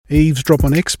Eavesdrop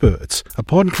on Experts, a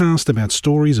podcast about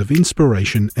stories of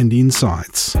inspiration and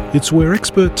insights. It's where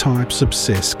expert types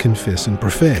obsess, confess and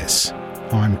profess.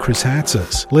 I'm Chris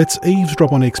Hatzis. Let's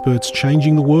eavesdrop on experts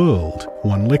changing the world.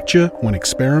 One lecture, one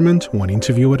experiment, one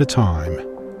interview at a time.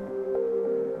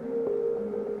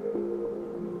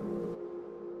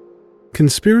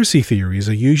 Conspiracy theories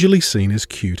are usually seen as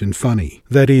cute and funny.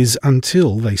 That is,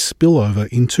 until they spill over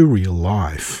into real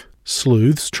life.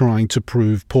 Sleuths trying to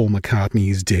prove Paul McCartney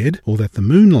is dead or that the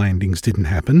moon landings didn't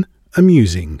happen,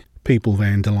 amusing. People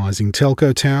vandalising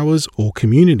telco towers or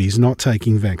communities not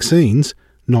taking vaccines,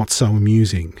 not so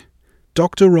amusing.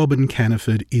 Dr Robin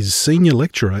Canniford is Senior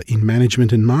Lecturer in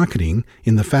Management and Marketing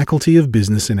in the Faculty of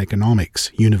Business and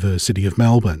Economics, University of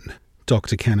Melbourne.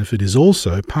 Dr Canniford is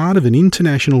also part of an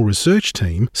international research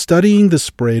team studying the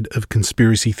spread of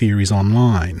conspiracy theories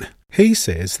online. He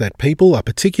says that people are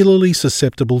particularly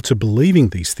susceptible to believing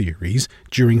these theories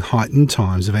during heightened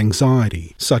times of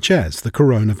anxiety, such as the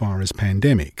coronavirus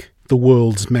pandemic. The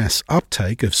world's mass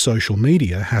uptake of social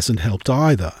media hasn't helped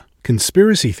either.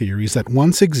 Conspiracy theories that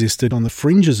once existed on the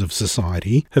fringes of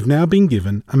society have now been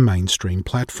given a mainstream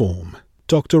platform.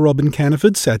 Dr Robin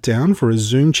Canniford sat down for a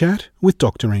Zoom chat with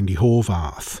Dr Andi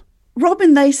Horvath.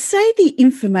 Robin, they say the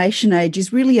information age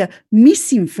is really a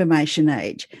misinformation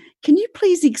age. Can you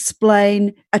please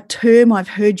explain a term I've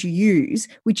heard you use,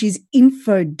 which is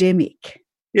infodemic?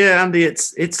 Yeah, Andy,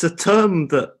 it's a term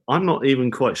that I'm not even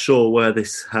quite sure where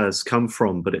this has come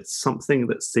from, but it's something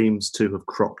that seems to have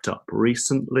cropped up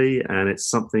recently, and it's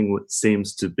something that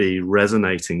seems to be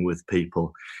resonating with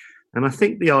people. And I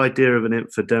think the idea of an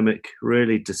infodemic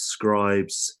really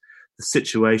describes the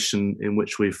situation in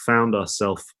which we've found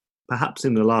ourselves, perhaps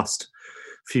in the last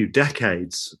few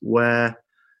decades, where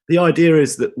the idea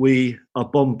is that we are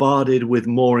bombarded with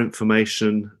more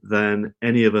information than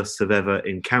any of us have ever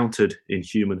encountered in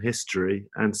human history.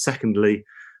 And secondly,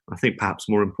 I think perhaps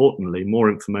more importantly, more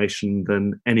information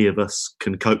than any of us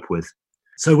can cope with.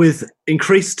 So with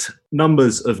increased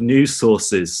numbers of news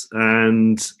sources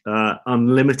and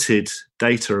unlimited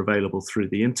data available through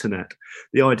the internet,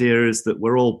 the idea is that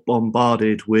we're all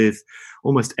bombarded with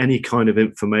almost any kind of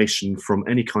information from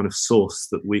any kind of source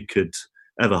that we could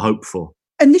ever hope for.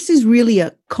 And this is really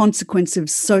a consequence of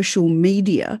social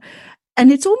media,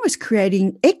 and it's almost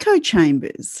creating echo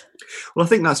chambers. Well, I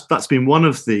think that's been one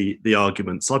of the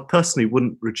arguments. I personally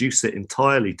wouldn't reduce it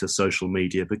entirely to social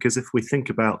media, because if we think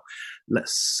about,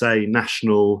 let's say,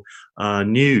 national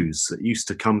news that used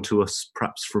to come to us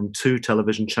perhaps from 2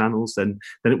 television channels, then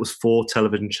it was 4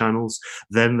 television channels,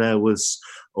 then there was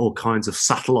all kinds of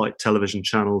satellite television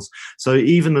channels. So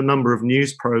even the number of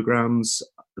news programs,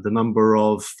 the number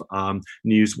of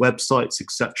news websites,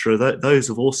 etc., those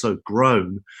have also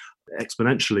grown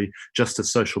exponentially just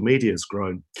as social media has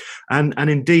grown. And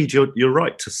indeed, you're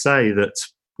right to say that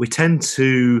we tend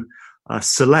to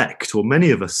select, or many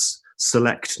of us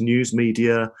select, news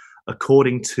media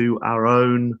according to our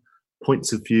own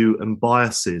points of view and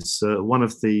biases. One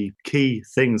of the key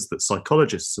things that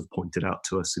psychologists have pointed out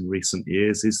to us in recent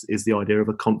years is the idea of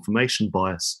a confirmation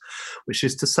bias, which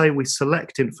is to say we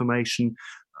select information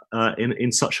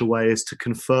in such a way as to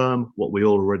confirm what we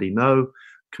already know,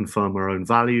 confirm our own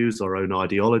values, our own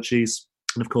ideologies.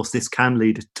 And of course, this can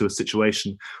lead to a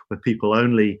situation where people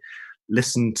only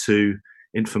listen to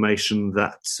information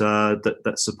that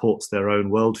supports their own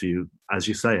worldview, as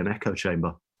you say, an echo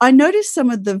chamber. I noticed some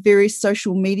of the various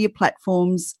social media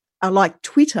platforms, like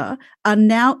Twitter, are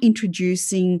now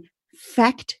introducing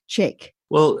fact check.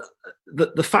 Well,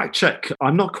 the fact check,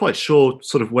 I'm not quite sure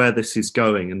sort of where this is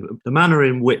going, and the manner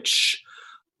in which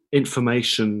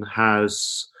information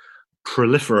has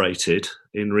proliferated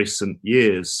in recent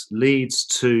years leads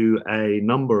to a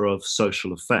number of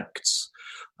social effects,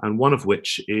 and one of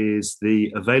which is the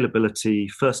availability,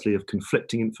 firstly, of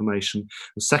conflicting information,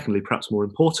 and secondly, perhaps more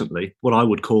importantly, what I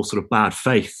would call sort of bad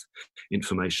faith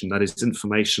information. That is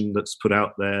information that's put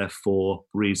out there for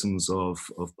reasons of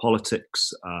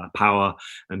politics, power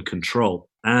and control.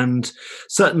 And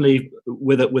certainly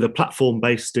with a platform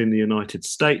based in the United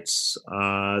States,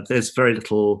 there's very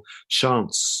little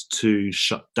chance to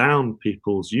shut down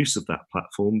people's use of that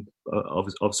platform,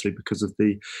 obviously because of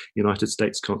the United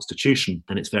States Constitution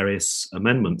and its various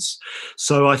amendments.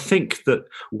 So I think that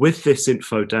with this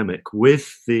infodemic,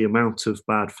 with the amount of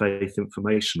bad faith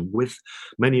information, with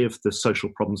many of the social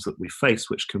problems that we face,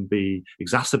 which can be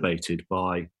exacerbated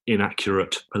by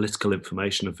inaccurate political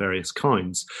information of various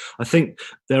kinds, I think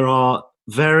there are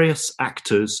various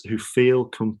actors who feel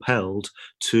compelled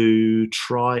to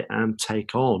try and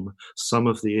take on some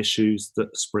of the issues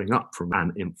that spring up from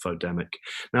an infodemic.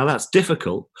 Now, that's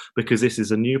difficult because this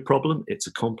is a new problem, it's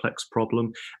a complex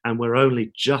problem, and we're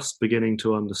only just beginning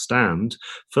to understand,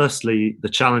 firstly, the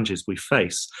challenges we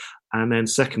face, and then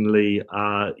secondly,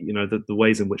 the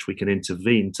ways in which we can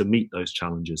intervene to meet those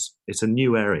challenges. It's a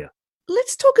new area.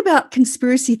 Let's talk about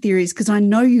conspiracy theories, because I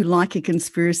know you like a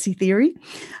conspiracy theory.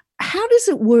 How does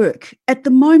it work? At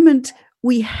the moment,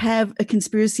 we have a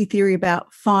conspiracy theory about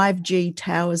 5G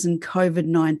towers and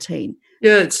COVID-19.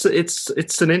 Yeah,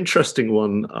 it's an interesting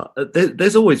one.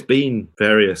 There's always been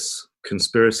various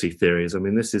conspiracy theories. I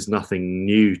mean, this is nothing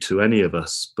new to any of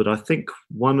us, but I think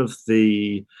one of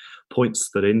the points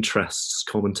that interests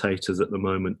commentators at the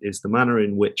moment is the manner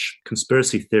in which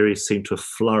conspiracy theories seem to have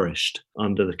flourished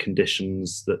under the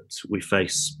conditions that we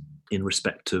face in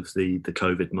respect of the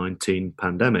COVID-19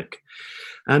 pandemic.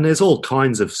 And there's all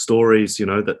kinds of stories,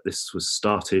 that this was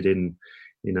started in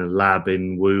a lab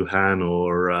in Wuhan,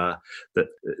 or that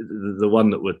the one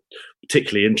that we're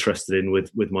particularly interested in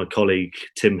with my colleague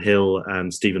Tim Hill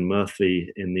and Stephen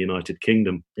Murphy in the United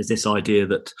Kingdom is this idea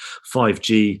that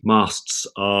 5G masts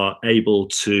are able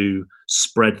to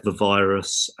spread the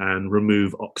virus and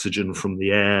remove oxygen from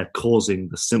the air, causing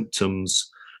the symptoms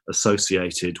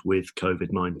associated with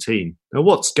COVID-19. Now,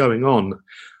 what's going on?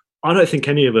 I don't think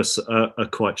any of us are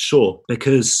quite sure,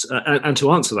 because, and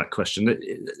to answer that question,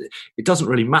 it doesn't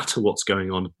really matter what's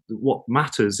going on. What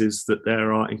matters is that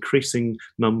there are increasing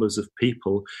numbers of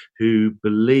people who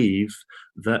believe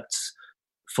that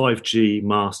 5G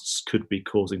masts could be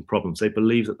causing problems. They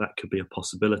believe that that could be a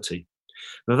possibility.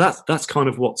 Now, that's kind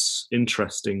of what's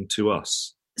interesting to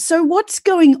us. So what's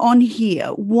going on here?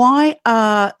 Why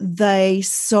are they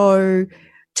so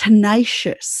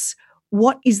tenacious?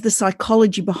 What is the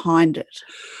psychology behind it?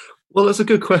 Well, that's a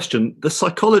good question. The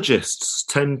psychologists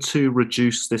tend to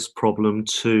reduce this problem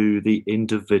to the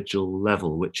individual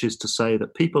level, which is to say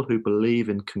that people who believe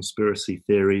in conspiracy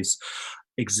theories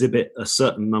exhibit a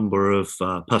certain number of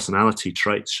personality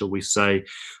traits, shall we say,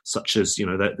 such as,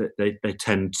 they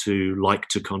tend to like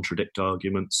to contradict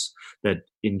arguments. They're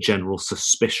in general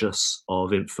suspicious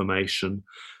of information.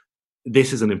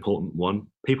 This is an important one.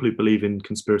 People who believe in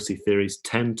conspiracy theories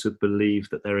tend to believe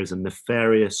that there is a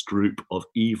nefarious group of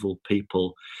evil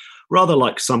people, rather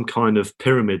like some kind of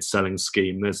pyramid selling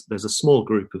scheme. There's a small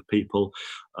group of people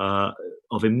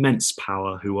of immense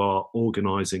power who are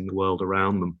organising the world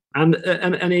around them.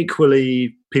 And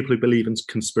equally, people who believe in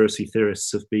conspiracy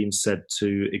theorists have been said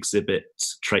to exhibit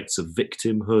traits of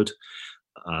victimhood,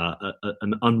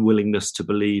 an unwillingness to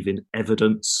believe in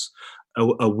evidence,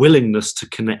 a willingness to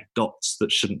connect dots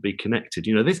that shouldn't be connected.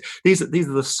 These are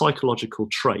the psychological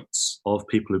traits of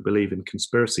people who believe in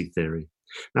conspiracy theory.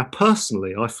 Now,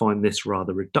 personally, I find this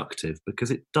rather reductive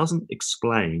because it doesn't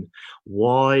explain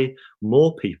why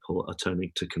more people are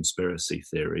turning to conspiracy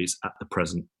theories at the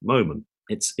present moment.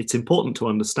 It's important to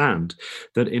understand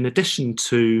that in addition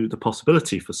to the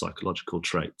possibility for psychological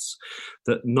traits,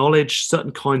 that knowledge,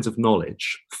 certain kinds of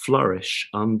knowledge, flourish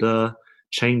under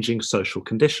changing social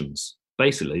conditions.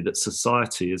 Basically, that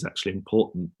society is actually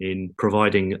important in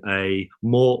providing a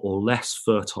more or less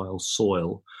fertile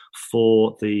soil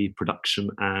for the production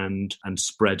and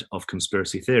spread of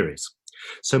conspiracy theories.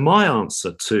 So my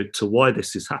answer to why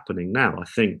this is happening now, I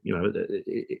think,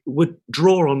 it would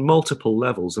draw on multiple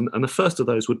levels. And the first of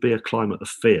those would be a climate of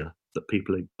fear that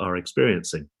people are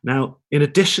experiencing. Now, in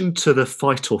addition to the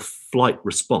fight or flight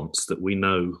response that we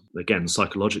know, again,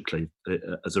 psychologically,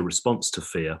 as a response to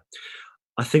fear,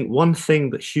 I think one thing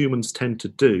that humans tend to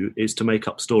do is to make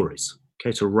up stories,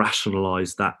 to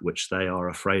rationalise that which they are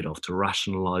afraid of, to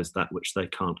rationalise that which they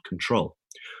can't control.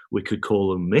 We could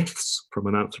call them myths from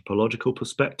an anthropological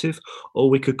perspective, or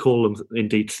we could call them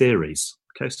indeed theories.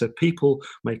 So people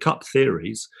make up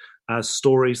theories as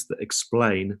stories that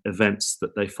explain events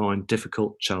that they find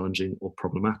difficult, challenging, or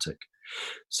problematic.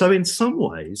 So in some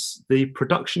ways, the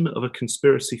production of a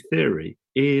conspiracy theory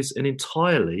is an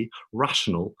entirely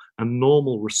rational and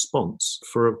normal response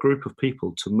for a group of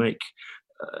people to make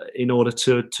in order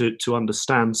to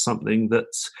understand something that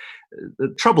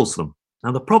troubles them.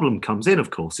 Now, the problem comes in,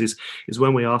 of course, is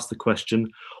when we ask the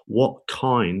question, what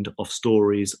kind of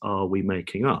stories are we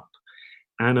making up?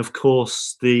 And of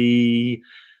course, the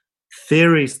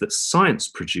theories that science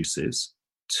produces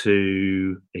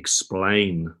to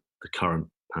explain the current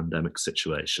pandemic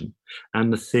situation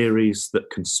and the theories that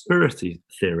conspiracy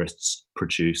theorists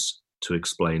produce to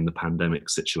explain the pandemic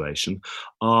situation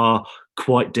are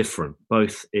quite different,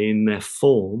 both in their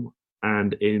form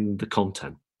and in the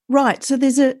content. Right. So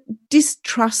there's a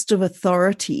distrust of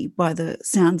authority by the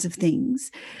sounds of things.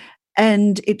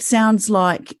 And it sounds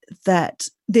like that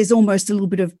there's almost a little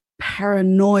bit of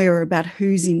paranoia about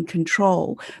who's in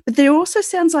control. But there also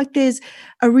sounds like there's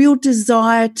a real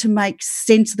desire to make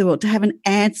sense of the world, to have an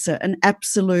answer, an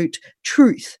absolute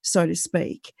truth, so to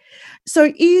speak.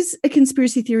 So is a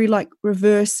conspiracy theory like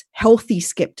reverse healthy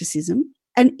skepticism?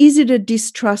 And is it a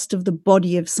distrust of the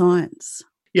body of science?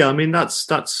 Yeah, I mean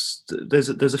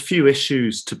there's a few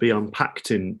issues to be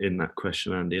unpacked in that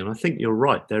question, Andy, and I think you're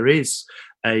right. There is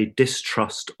a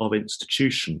distrust of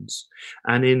institutions,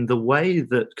 and in the way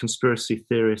that conspiracy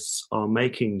theorists are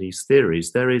making these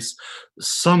theories, there is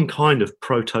some kind of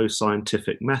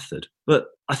proto-scientific method. But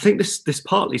I think this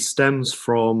partly stems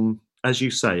from, as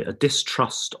you say, a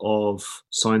distrust of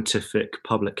scientific,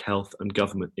 public health, and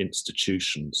government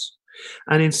institutions.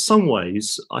 And in some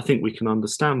ways, I think we can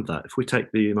understand that. If we take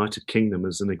the United Kingdom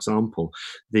as an example,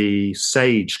 the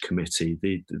SAGE committee,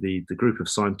 the group of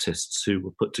scientists who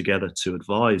were put together to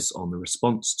advise on the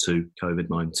response to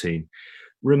COVID-19,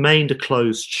 remained a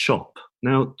closed shop.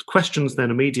 Now, questions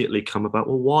then immediately come about,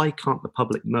 well, why can't the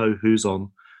public know who's on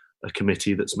a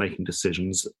committee that's making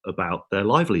decisions about their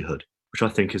livelihood? Which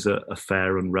I think is a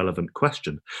fair and relevant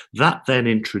question. That then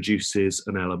introduces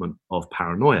an element of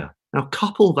paranoia. Now,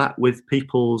 couple that with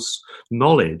people's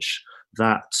knowledge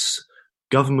that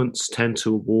governments tend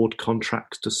to award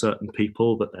contracts to certain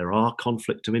people, that there are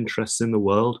conflict of interests in the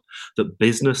world, that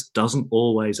business doesn't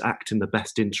always act in the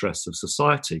best interests of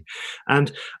society.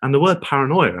 And the word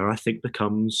paranoia, I think,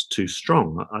 becomes too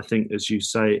strong. I think, as you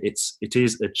say, it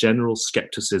is a general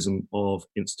skepticism of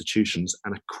institutions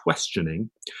and a questioning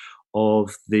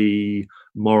of the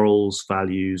morals,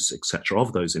 values, etc.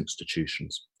 of those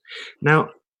institutions.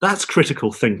 Now, that's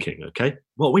critical thinking, okay?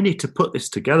 What we need to put this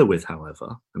together with,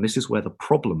 however, and this is where the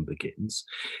problem begins,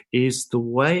 is the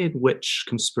way in which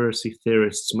conspiracy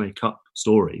theorists make up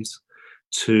stories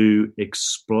to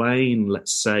explain,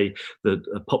 let's say, that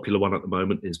a popular one at the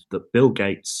moment is that Bill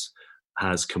Gates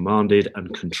has commanded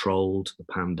and controlled the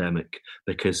pandemic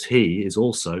because he is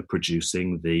also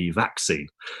producing the vaccine.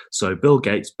 So Bill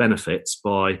Gates benefits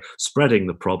by spreading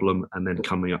the problem and then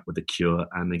coming up with a cure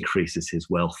and increases his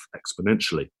wealth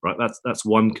exponentially, right? That's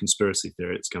one conspiracy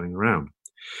theory that's going around.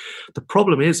 The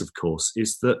problem is, of course,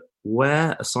 is that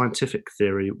where a scientific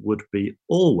theory would be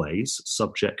always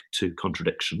subject to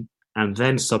contradiction, and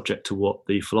then subject to what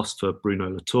the philosopher Bruno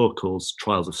Latour calls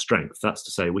trials of strength. That's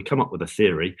to say, we come up with a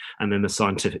theory and then the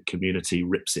scientific community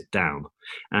rips it down.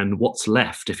 And what's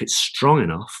left, if it's strong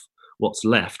enough, what's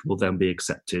left will then be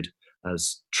accepted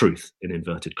as truth, in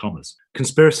inverted commas.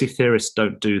 Conspiracy theorists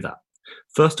don't do that.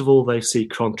 First of all, they see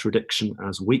contradiction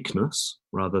as weakness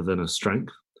rather than as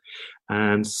strength.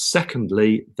 And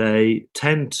secondly, they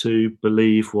tend to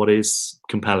believe what is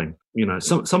compelling. You know,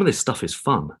 some of this stuff is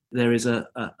fun. There is an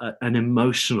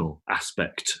emotional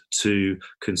aspect to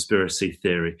conspiracy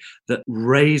theory that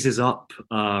raises up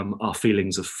our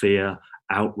feelings of fear,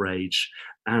 outrage,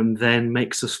 and then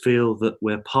makes us feel that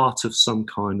we're part of some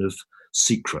kind of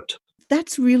secret.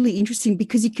 That's really interesting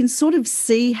because you can sort of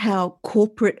see how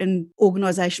corporate and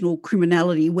organisational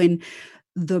criminality, when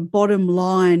the bottom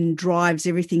line drives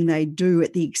everything they do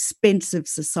at the expense of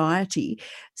society,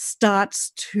 starts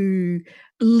to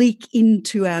leak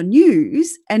into our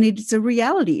news, and it's a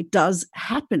reality. It does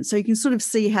happen. So you can sort of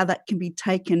see how that can be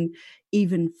taken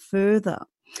even further.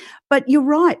 But you're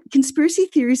right, conspiracy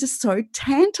theories are so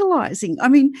tantalizing. I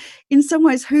mean, in some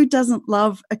ways, who doesn't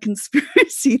love a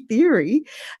conspiracy theory,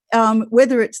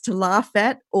 whether it's to laugh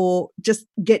at or just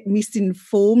get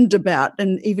misinformed about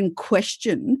and even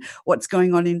question what's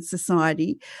going on in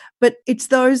society? But it's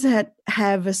those that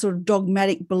have a sort of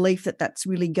dogmatic belief that that's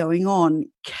really going on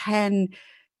can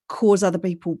cause other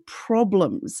people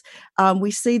problems. We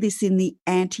see this in the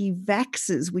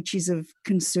anti-vaxxers, which is of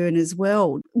concern as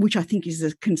well, which I think is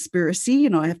a conspiracy,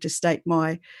 and I have to state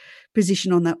my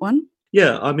position on that one.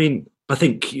 Yeah, I mean, I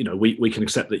think, you know, we can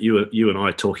accept that you and I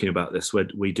are talking about this, where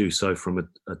we do so from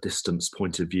a distance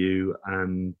point of view,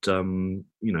 and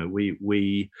you know,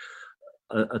 we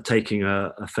are taking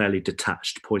a fairly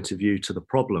detached point of view to the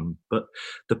problem. But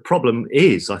the problem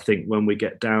is, I think, when we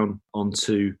get down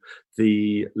onto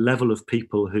the level of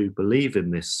people who believe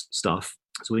in this stuff.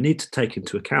 So we need to take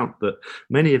into account that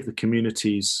many of the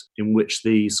communities in which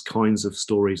these kinds of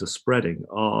stories are spreading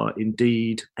are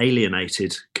indeed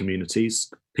alienated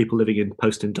communities, people living in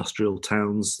post-industrial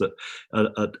towns that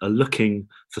are looking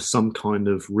for some kind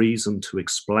of reason to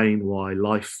explain why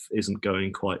life isn't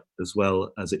going quite as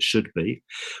well as it should be.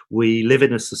 We live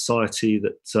in a society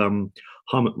that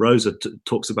Harmut Rosa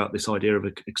talks about this idea of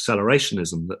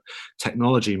accelerationism, that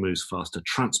technology moves faster,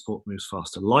 transport moves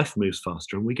faster, life moves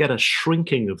faster, and we get a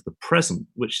shrinking of the present,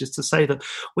 which is to say that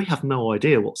we have no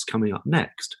idea what's coming up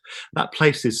next. That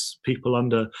places people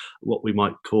under what we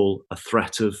might call a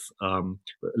threat of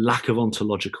lack of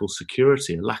ontological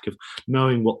security, a lack of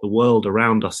knowing what the world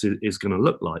around us is going to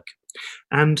look like.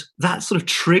 And that sort of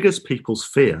triggers people's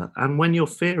fear. And when your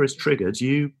fear is triggered,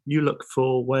 you look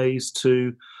for ways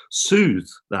to soothe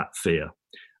that fear.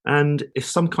 And if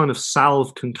some kind of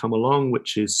salve can come along,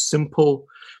 which is simple,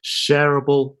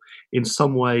 shareable, in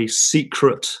some way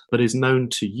secret, but is known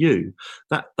to you,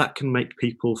 that can make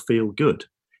people feel good.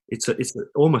 It's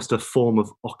almost a form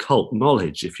of occult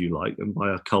knowledge, if you like. And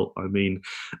by occult, I mean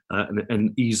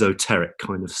an esoteric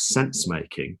kind of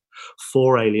sense-making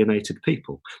for alienated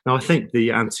people. Now, I think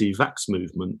the anti-vax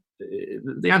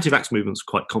movement's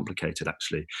quite complicated,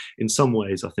 actually. In some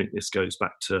ways, I think this goes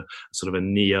back to sort of a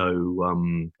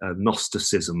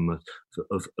neo-Gnosticism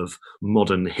of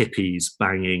modern hippies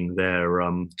banging their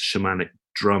shamanic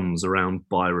drums around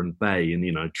Byron Bay and,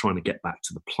 trying to get back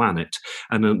to the planet.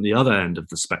 And on the other end of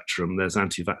the spectrum, there's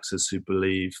anti-vaxxers who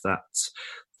believe that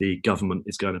the government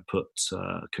is going to put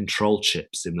control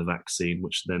chips in the vaccine,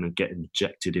 which then get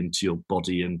injected into your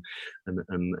body, and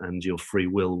your free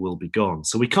will be gone.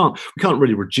 So we can't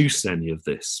really reduce any of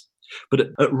this. But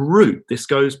at root, this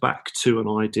goes back to an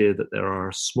idea that there are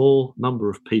a small number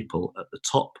of people at the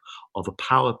top of a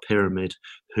power pyramid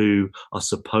who are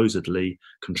supposedly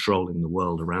controlling the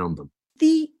world around them.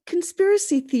 The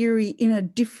conspiracy theory in a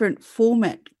different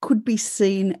format could be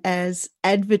seen as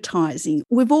advertising.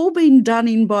 We've all been done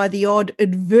in by the odd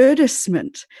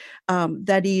advertisement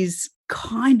that is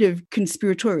kind of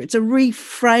conspiratorial. It's a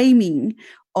reframing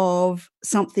of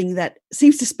something that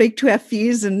seems to speak to our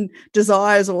fears and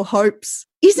desires or hopes.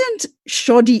 Isn't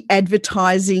shoddy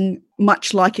advertising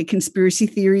much like a conspiracy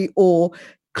theory or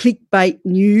clickbait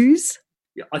news?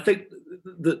 Yeah, I think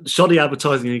that shoddy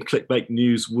advertising and clickbait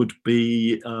news would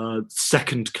be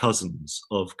second cousins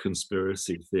of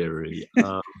conspiracy theory,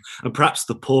 and perhaps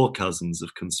the poor cousins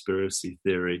of conspiracy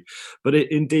theory. But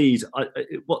indeed,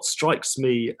 what strikes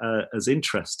me as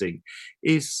interesting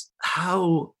is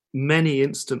how many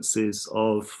instances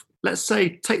of, let's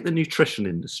say, take the nutrition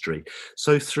industry.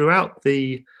 So throughout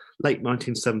the late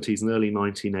 1970s and early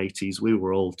 1980s, we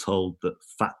were all told that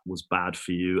fat was bad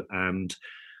for you, and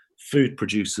food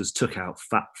producers took out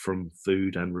fat from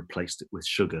food and replaced it with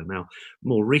sugar. Now,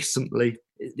 more recently,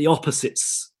 the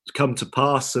opposites come to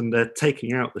pass, and they're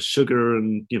taking out the sugar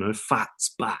and,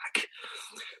 fat's back.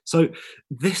 So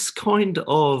this kind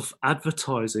of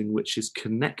advertising, which is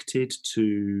connected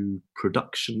to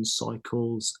production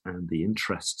cycles and the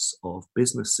interests of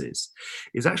businesses,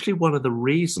 is actually one of the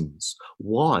reasons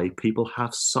why people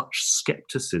have such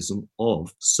skepticism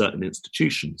of certain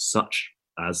institutions, such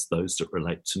as those that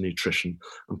relate to nutrition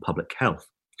and public health.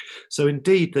 So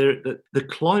indeed, the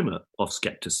climate of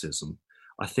skepticism,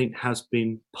 I think, has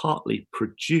been partly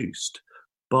produced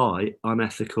by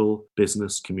unethical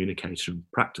business communication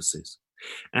practices.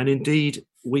 And indeed,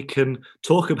 we can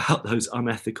talk about those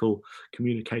unethical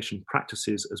communication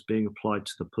practices as being applied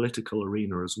to the political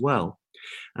arena as well.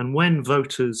 And when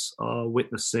voters are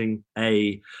witnessing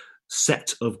a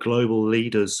set of global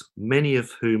leaders, many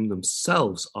of whom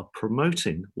themselves are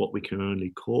promoting what we can only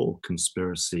call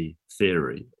conspiracy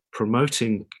theory,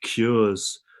 promoting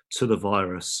cures to the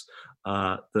virus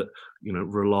that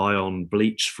rely on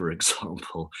bleach, for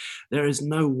example, there is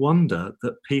no wonder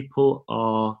that people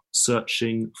are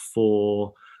searching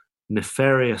for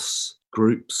nefarious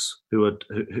groups who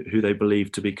they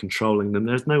believe to be controlling them.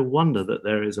 There's no wonder that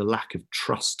there is a lack of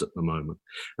trust at the moment,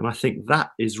 and I think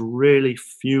that is really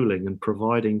fueling and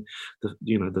providing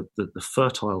the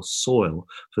fertile soil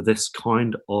for this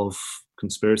kind of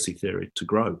conspiracy theory to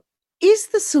grow. Is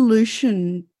the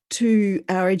solution to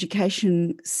our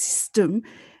education system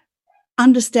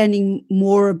understanding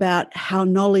more about how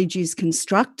knowledge is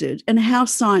constructed and how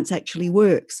science actually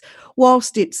works?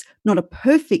 Whilst it's not a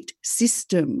perfect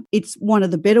system, it's one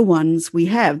of the better ones we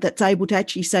have that's able to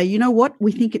actually say, you know what,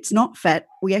 we think it's not fat,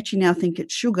 we actually now think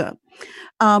it's sugar.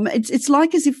 It's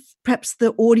like as if perhaps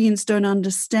the audience don't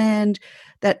understand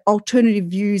that alternative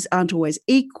views aren't always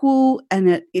equal, and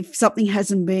that if something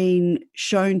hasn't been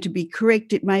shown to be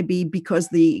correct, it may be because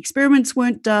the experiments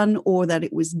weren't done, or that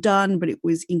it was done but it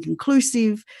was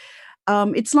inconclusive.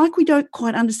 It's like we don't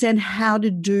quite understand how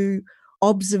to do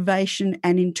observation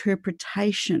and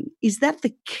interpretation. Is that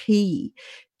the key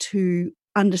to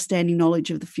understanding knowledge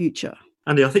of the future?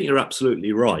 Andi, I think you're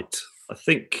absolutely right. I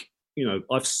think,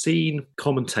 I've seen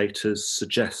commentators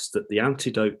suggest that the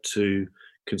antidote to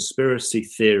conspiracy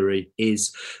theory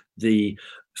is the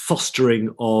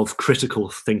fostering of critical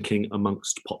thinking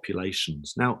amongst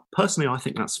populations. Now, personally, I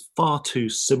think that's far too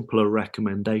simple a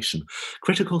recommendation.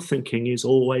 Critical thinking is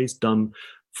always done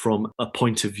from a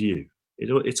point of view.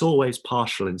 It's always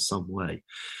partial in some way.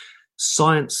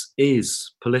 Science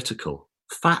is political.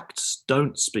 Facts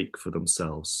don't speak for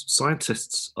themselves.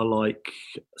 Scientists are like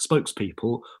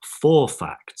spokespeople for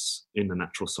facts in the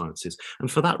natural sciences.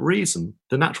 And for that reason,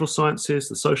 the natural sciences,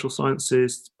 the social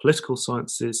sciences, political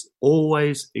sciences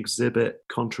always exhibit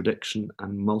contradiction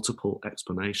and multiple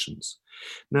explanations.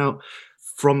 Now,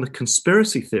 from the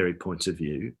conspiracy theory point of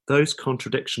view, those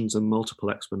contradictions and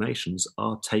multiple explanations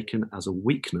are taken as a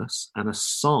weakness and a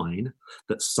sign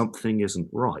that something isn't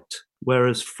right.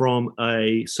 Whereas from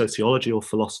a sociology or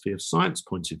philosophy of science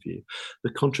point of view,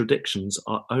 the contradictions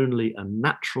are only a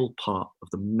natural part of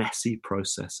the messy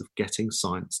process of getting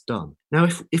science done. Now,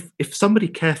 if somebody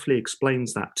carefully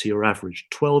explains that to your average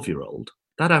 12-year-old,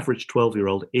 that average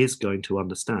 12-year-old is going to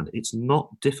understand. It's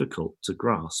not difficult to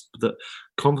grasp that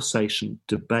conversation,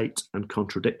 debate, and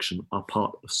contradiction are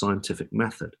part of scientific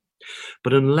method.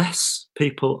 But unless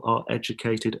people are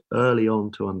educated early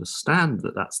on to understand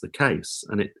that that's the case,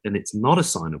 and it's not a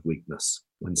sign of weakness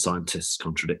when scientists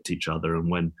contradict each other and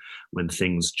when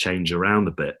things change around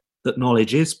a bit, that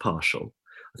knowledge is partial.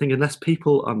 I think unless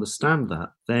people understand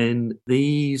that, then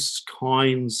these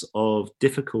kinds of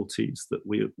difficulties that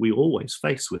we always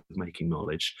face with making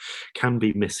knowledge can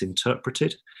be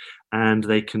misinterpreted, and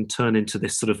they can turn into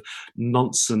this sort of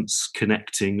nonsense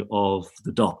connecting of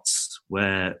the dots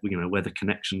where the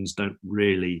connections don't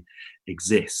really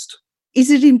exist. Is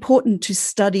it important to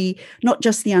study not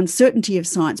just the uncertainty of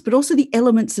science, but also the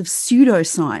elements of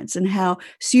pseudoscience and how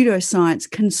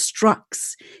pseudoscience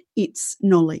constructs its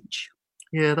knowledge?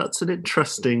 Yeah, that's an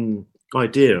interesting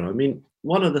idea. I mean,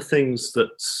 one of the things that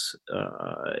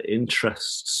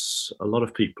interests a lot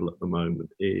of people at the moment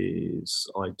is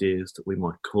ideas that we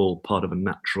might call part of a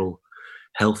natural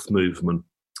health movement.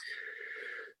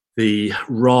 The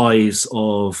rise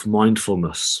of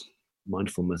mindfulness,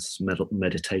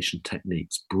 meditation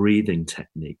techniques, breathing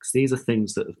techniques. These are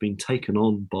things that have been taken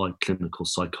on by clinical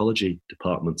psychology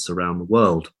departments around the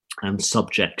world and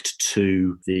subject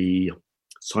to the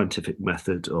scientific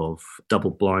method of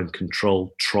double-blind controlled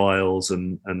trials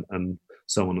and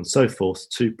so on and so forth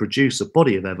to produce a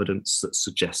body of evidence that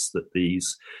suggests that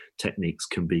these techniques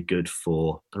can be good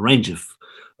for a range of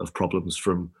problems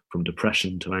from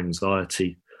depression to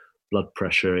anxiety, blood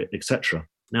pressure, etc.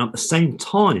 Now, at the same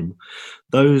time,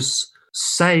 those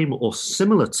same or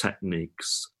similar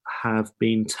techniques have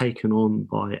been taken on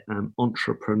by an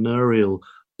entrepreneurial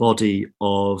body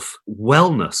of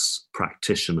wellness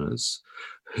practitioners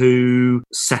who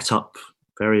set up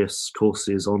various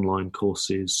courses, online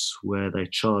courses, where they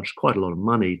charge quite a lot of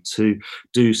money to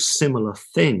do similar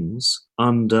things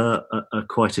under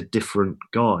quite a different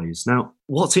guise. Now,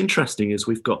 what's interesting is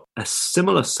we've got a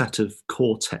similar set of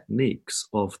core techniques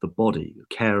of the body,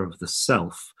 care of the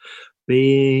self,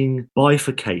 being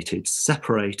bifurcated,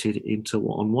 separated into,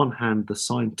 on one hand, the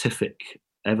scientific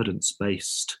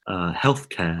evidence-based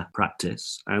healthcare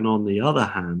practice, and on the other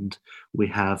hand, we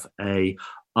have a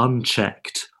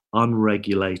unchecked,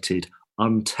 unregulated,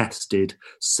 untested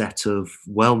set of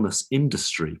wellness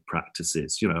industry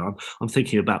practices. I'm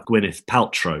thinking about Gwyneth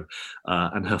Paltrow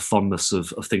and her fondness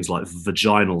of things like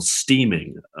vaginal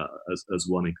steaming as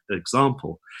one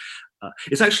example.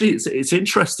 It's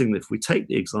interesting that if we take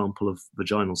the example of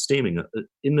vaginal steaming,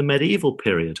 in the medieval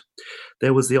period,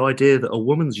 there was the idea that a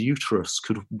woman's uterus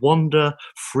could wander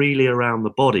freely around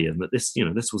the body, and that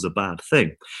this was a bad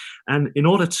thing. And in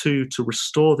order to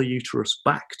restore the uterus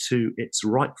back to its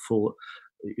rightful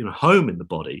home in the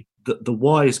body, the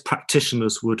wise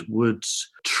practitioners would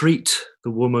treat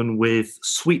the woman with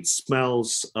sweet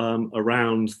smells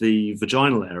around the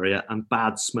vaginal area and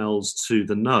bad smells to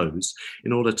the nose,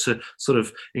 in order to sort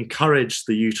of encourage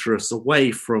the uterus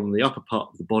away from the upper part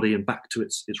of the body and back to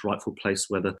its rightful place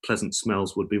where the pleasant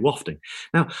smells would be wafting.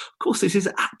 Now, of course, this is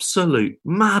absolute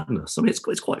madness. I mean,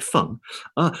 it's quite fun,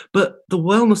 but the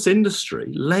wellness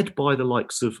industry, led by the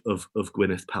likes of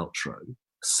Gwyneth Paltrow,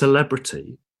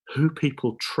 celebrity, who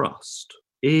people trust,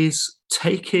 is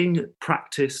taking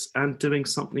practice and doing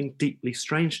something deeply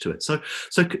strange to it. So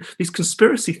these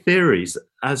conspiracy theories,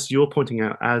 as you're pointing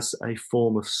out, as a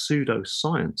form of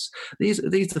pseudoscience, these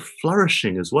are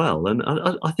flourishing as well. And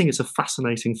I think it's a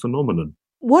fascinating phenomenon.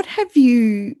 What have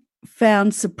you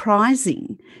found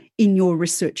surprising in your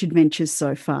research adventures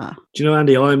so far? Do you know,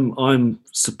 Andi, I'm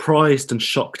surprised and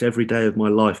shocked every day of my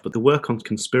life, but the work on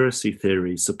conspiracy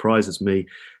theories surprises me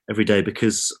every day,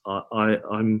 because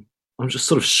I'm I'm just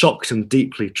sort of shocked and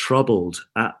deeply troubled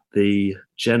at the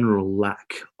general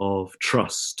lack of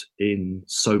trust in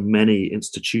so many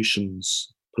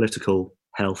institutions, political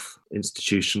health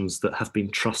institutions that have been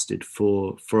trusted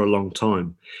for a long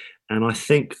time. And I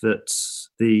think that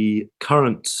the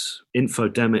current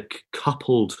infodemic,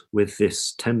 coupled with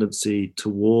this tendency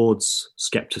towards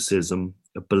skepticism,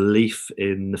 a belief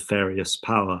in nefarious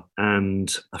power,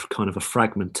 and a kind of a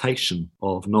fragmentation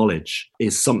of knowledge,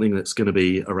 is something that's going to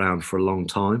be around for a long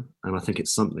time. And I think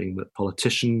it's something that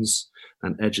politicians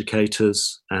and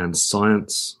educators and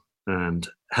science and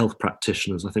health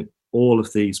practitioners, I think all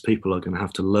of these people are going to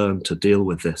have to learn to deal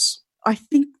with this. I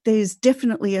think there's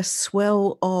definitely a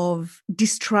swell of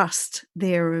distrust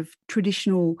there of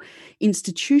traditional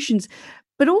institutions,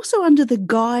 but also under the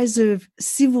guise of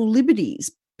civil liberties.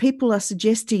 People are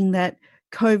suggesting that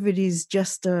COVID is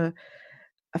just a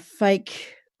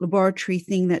fake laboratory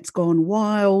thing that's gone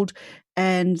wild,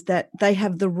 and that they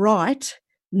have the right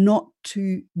not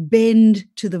to bend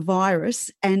to the virus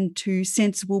and to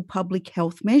sensible public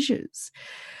health measures,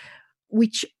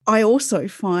 which I also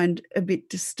find a bit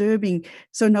disturbing.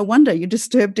 So no wonder you're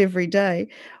disturbed every day.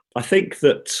 I think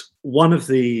that one of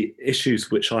the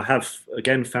issues which I have,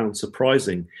 again, found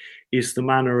surprising is the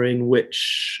manner in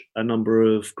which a number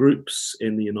of groups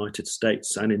in the United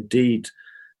States, and indeed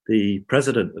the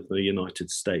President of the United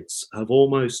States, have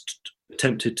almost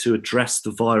attempted to address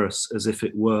the virus as if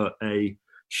it were a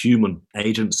human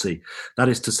agency. That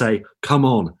is to say, come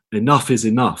on, enough is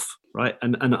enough. Right.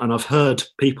 And I've heard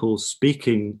people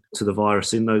speaking to the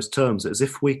virus in those terms, as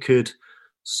if we could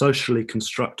socially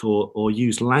construct or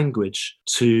use language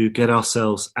to get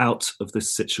ourselves out of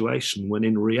this situation, when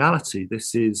in reality,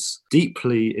 this is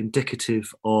deeply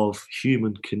indicative of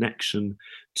human connection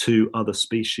to other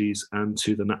species and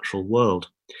to the natural world.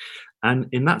 And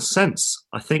in that sense,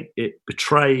 I think it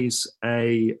betrays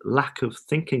a lack of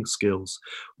thinking skills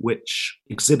which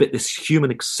exhibit this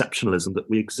human exceptionalism, that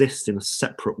we exist in a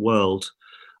separate world,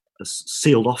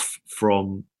 sealed off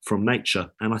from nature.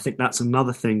 And I think that's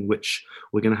another thing which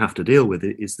we're going to have to deal with,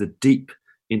 is the deep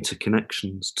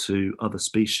interconnections to other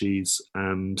species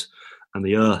and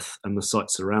the earth and the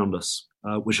sites around us,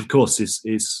 which of course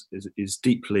is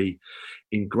deeply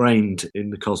ingrained in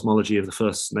the cosmology of the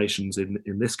First Nations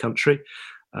in this country.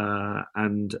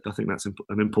 And I think that's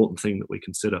an important thing that we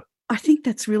consider. I think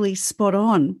that's really spot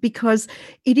on, because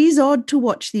it is odd to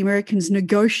watch the Americans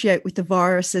negotiate with the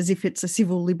virus as if it's a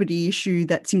civil liberty issue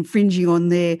that's infringing on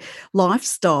their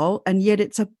lifestyle, and yet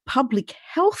it's a public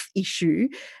health issue.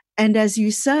 And as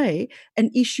you say,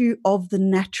 an issue of the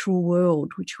natural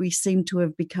world, which we seem to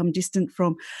have become distant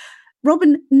from.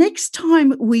 Robin, next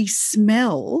time we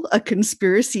smell a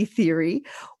conspiracy theory,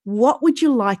 what would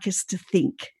you like us to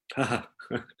think?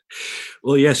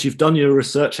 Well, yes, you've done your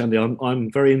research, Andi. I'm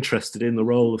very interested in the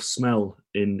role of smell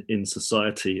in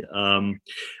society. And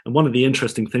one of the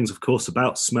interesting things, of course,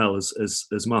 about smell,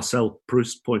 as Marcel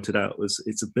Proust pointed out, was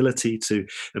its ability to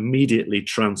immediately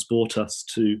transport us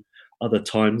to other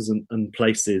times and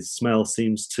places. Smell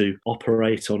seems to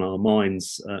operate on our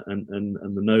minds, and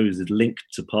the nose is linked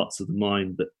to parts of the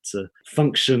mind that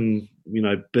function,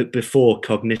 before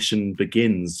cognition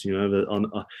begins.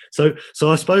 So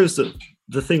I suppose that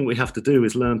the thing we have to do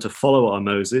is learn to follow our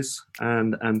noses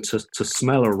and to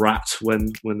smell a rat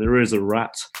when there is a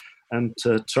rat, and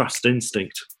to trust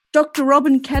instinct. Dr.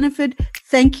 Robin Canniford,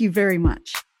 thank you very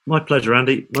much. My pleasure,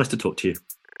 Andi. Nice to talk to you.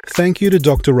 Thank you to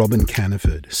Dr. Robin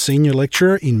Canniford, Senior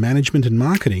Lecturer in Management and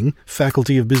Marketing,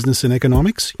 Faculty of Business and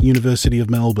Economics, University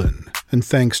of Melbourne. And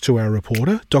thanks to our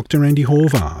reporter, Dr. Andi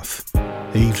Horvath.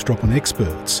 Eavesdrop on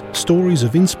Experts, Stories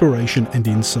of Inspiration and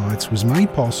Insights was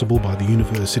made possible by the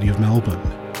University of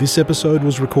Melbourne. This episode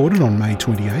was recorded on May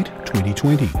 28,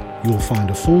 2020. You'll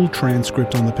find a full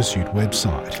transcript on the Pursuit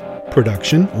website.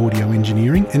 Production, audio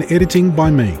engineering and editing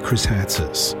by me, Chris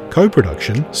Hatzis.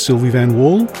 Co-production, Silvi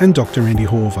Vann-Wall and Dr. Andi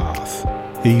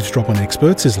Horvath. Eavesdrop on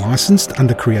Experts is licensed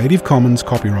under Creative Commons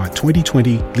Copyright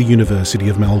 2020, the University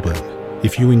of Melbourne.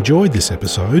 If you enjoyed this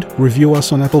episode, review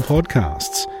us on Apple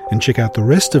Podcasts and check out the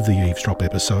rest of the Eavesdrop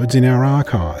episodes in our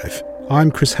archive.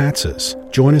 I'm Chris Hatzis.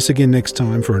 Join us again next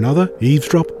time for another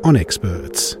Eavesdrop on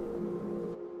Experts.